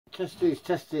Testes,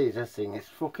 that thing, it's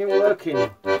fucking working.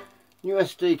 New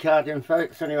SD card in,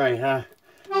 folks. Anyway,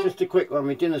 just a quick one.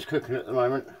 My dinner's cooking at the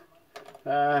moment.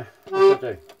 What do I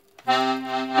do?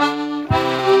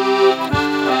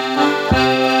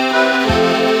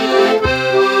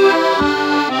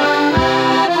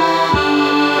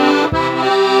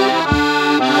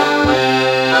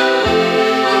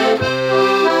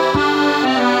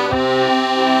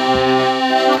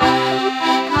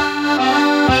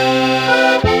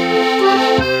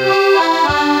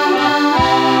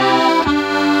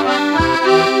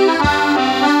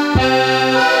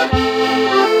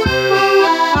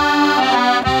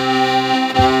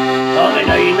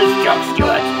 Jock,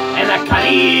 stewart, and a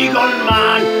Caligon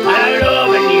man, and a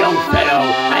loving young fellow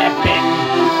I have been.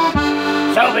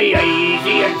 So be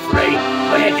easy and free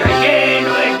when you're drinking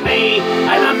with me.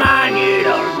 I'm a man you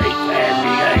don't meet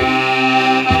every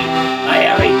day. I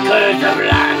have acres of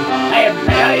land, I have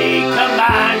many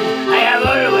command, I have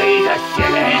always a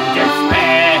shilling to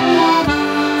spare.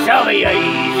 So be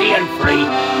easy and free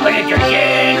when you're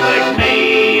drinking with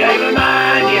me. I'm a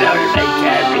man you don't meet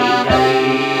every day.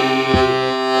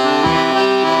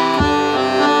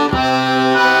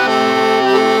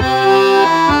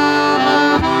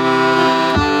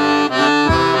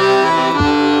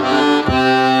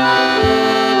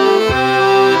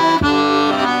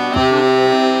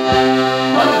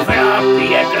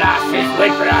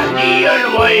 With brandy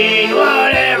and wine,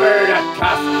 whatever the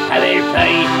cost, I will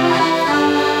pay.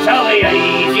 So be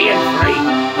easy and free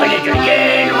when you're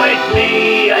drinking with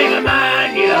me. I'm a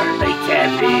man you don't meet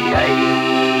every day.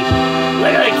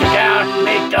 When I sit down and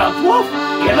make dogs woof,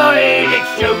 give away the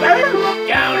super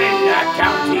down in the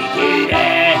county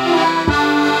Kildare.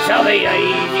 So be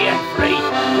easy and free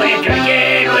when you're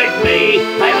drinking with me.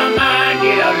 I'm a man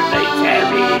you don't meet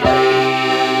every day.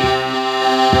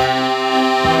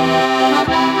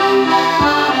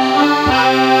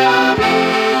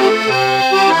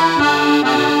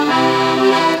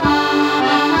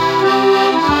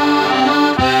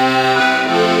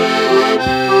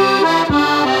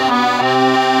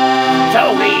 So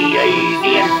be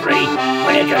easy and free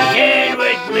when you're drinking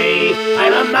with me.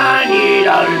 I'm a man you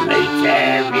don't meet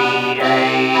every